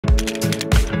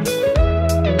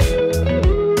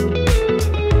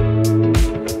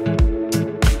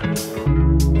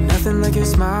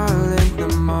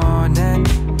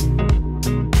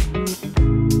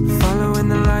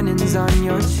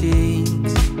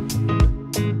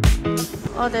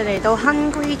我哋嚟到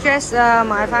Hungry Jazz 啊，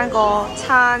買翻個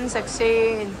餐食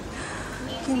先。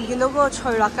見唔見到嗰個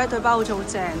脆辣雞腿包好似好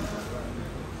正？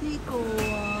呢個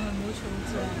啊，係咪好似好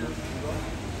正？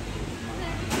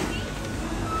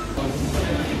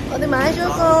我哋買咗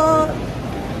個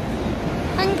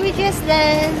Hungry Jazz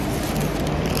咧，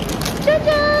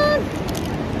짜잔！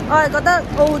我係覺得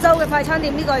澳洲嘅快餐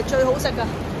店呢個係最好食㗎，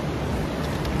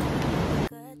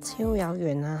超有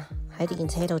緣啊！喺電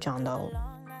車度撞到。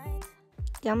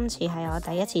今次係我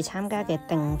第一次參加嘅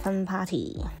訂婚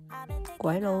party，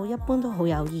 鬼佬一般都好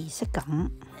有儀式感。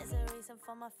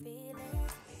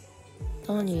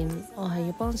當然，我係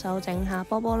要幫手整下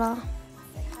波波啦。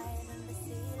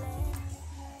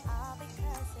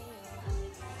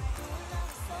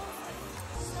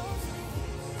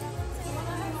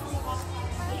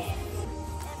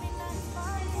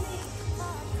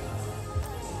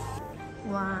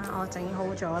哇！我整好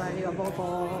咗啦呢個波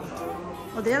波，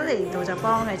我哋一嚟到就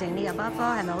幫佢整呢個波波，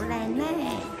係咪好靚呢？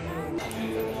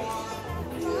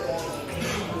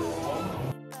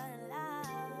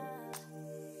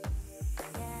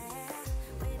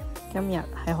今日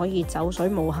係可以酒水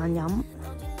無限飲，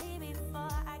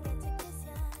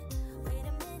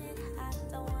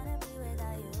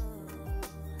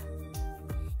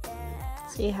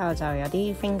之後就有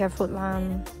啲 finger food 啦。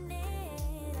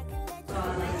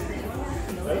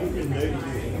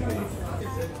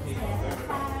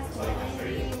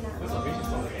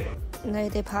你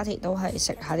哋 party 都係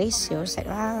食下啲小食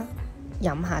啦，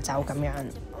飲下酒咁樣，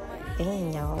竟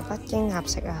然有北京鴨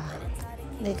食啊！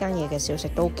呢間嘢嘅小食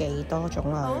都幾多種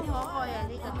類。好可愛啊！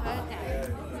呢個 burger。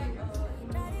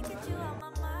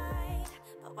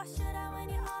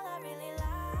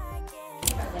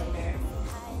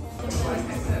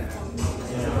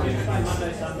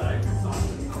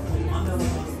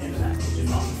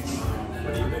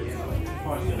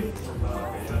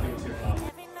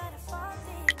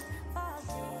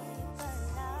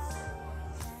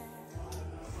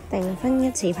訂婚一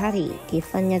次 party， 結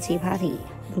婚一次 party，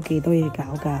 都幾多嘢搞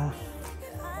㗎。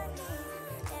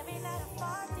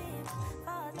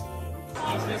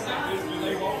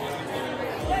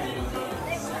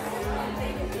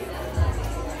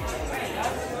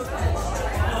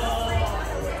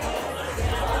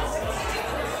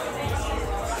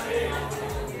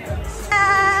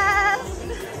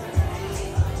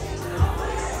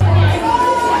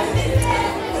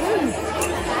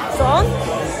爽！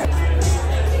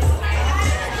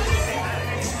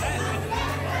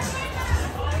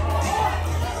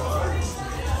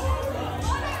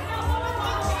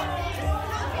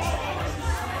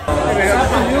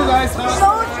蘇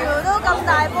住都咁大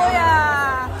杯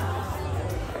啊！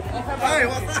係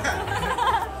我得。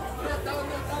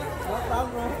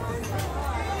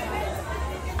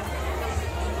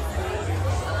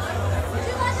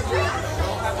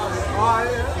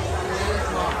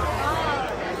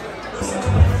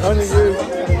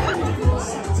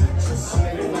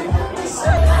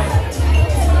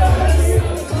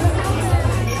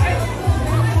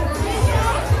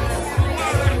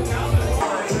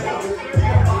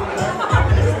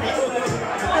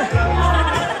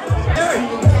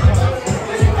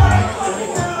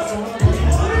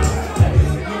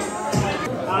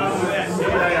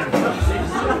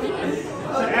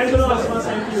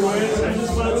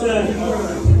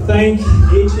Thank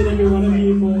each and every one of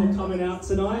you for coming out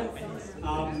tonight. I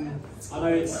know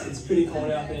it's pretty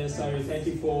cold out there, so thank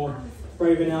you for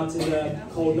braving out in the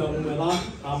cold Melbourne weather.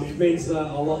 It means a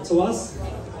lot to us.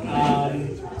 I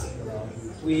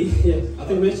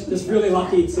think we're just really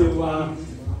lucky to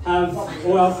have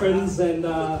all our friends and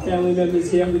family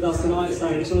members here with us tonight, so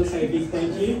I just want to say a big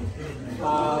thank you.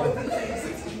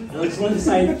 And I just wanted to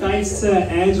say thanks to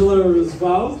Angela as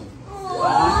well.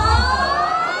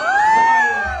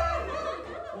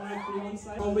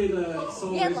 Probably the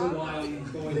sole reason why I'm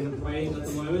going in the parade at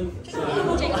the moment. So. He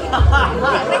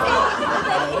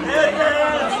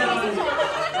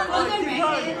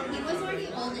was already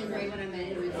old and grey when I met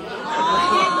him.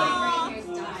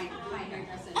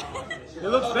 It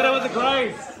looks better with the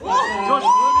grey.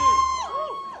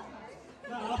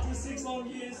 After 6 long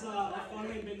years, I've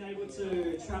finally been able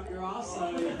to trap your ass. So.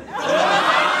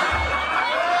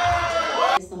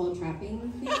 It's the whole trapping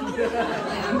thing.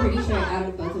 Like, I'm pretty sure out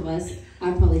of both of us,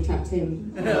 I probably trapped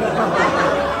him.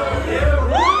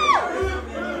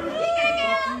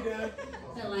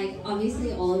 But like,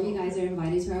 obviously all of you guys are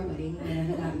invited to our wedding,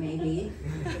 whenever that may be.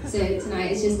 So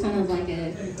tonight is just kind of like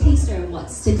a taster of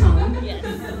what's to come.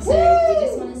 So we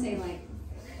just want to say like,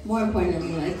 more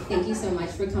importantly, like, thank you so much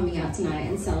for coming out tonight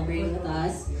and celebrating with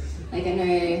us. Like, I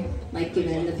know, like,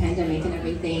 given the pandemic and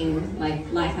everything,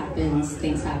 like, life happens,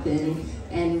 things happen,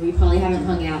 and we probably haven't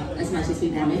hung out as much as we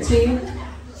wanted to.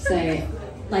 So,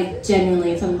 like,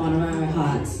 genuinely, from the bottom of our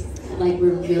hearts, like,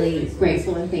 we're really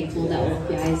grateful and thankful that all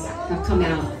of you guys have come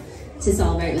out to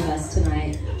celebrate with us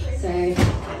tonight. So,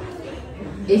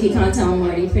 if you can't tell, I'm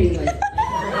already pretty lit.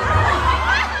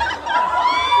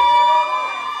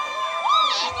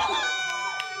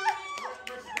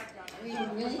 We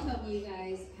really hope you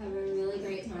guys have a really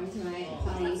great time tonight.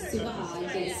 Party super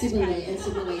hard, get super lit and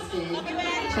super wasted,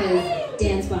 because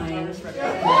Dan's fine. So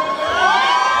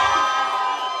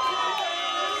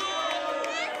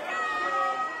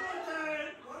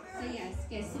yes,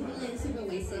 get super lit and super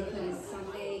wasted, because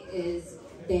Sunday is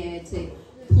there to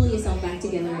pull yourself back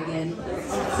together again. So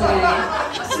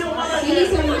thank you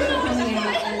so much for coming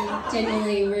out, and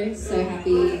genuinely we're so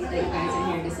happy that you guys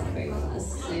are here to celebrate with us.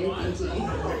 So thank you.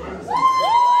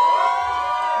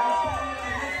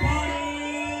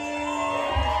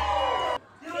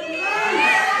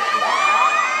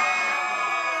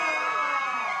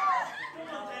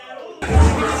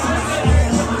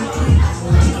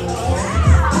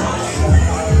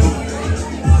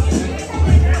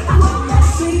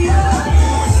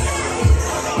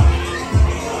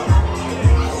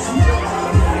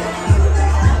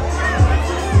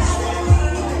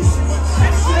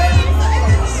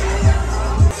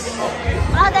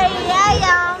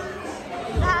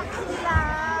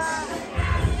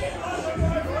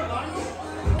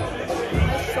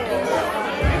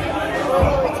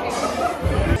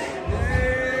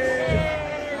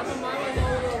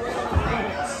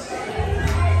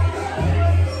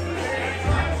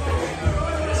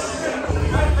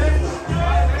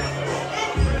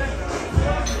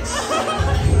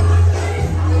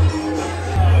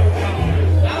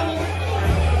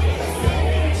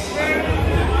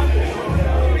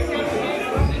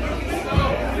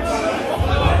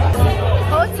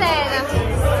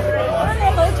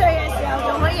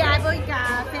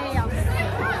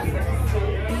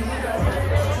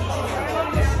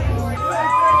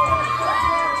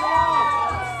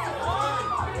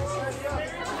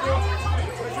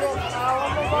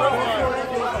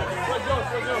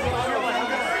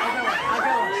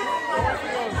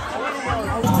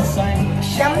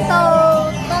飲到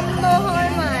燈都開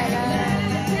埋啦。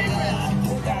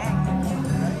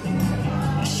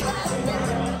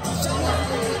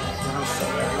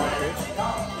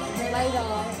咪咗。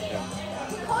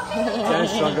Dan's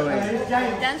struggling.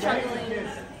 Dan's struggling.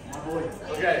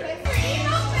 Okay.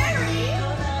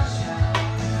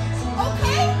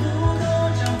 Okay.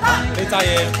 呢扎嘢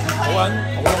好撚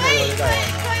好窿嘅喎，呢扎嘢。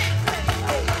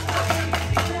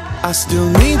I still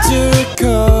need to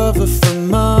recover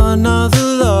from another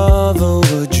love.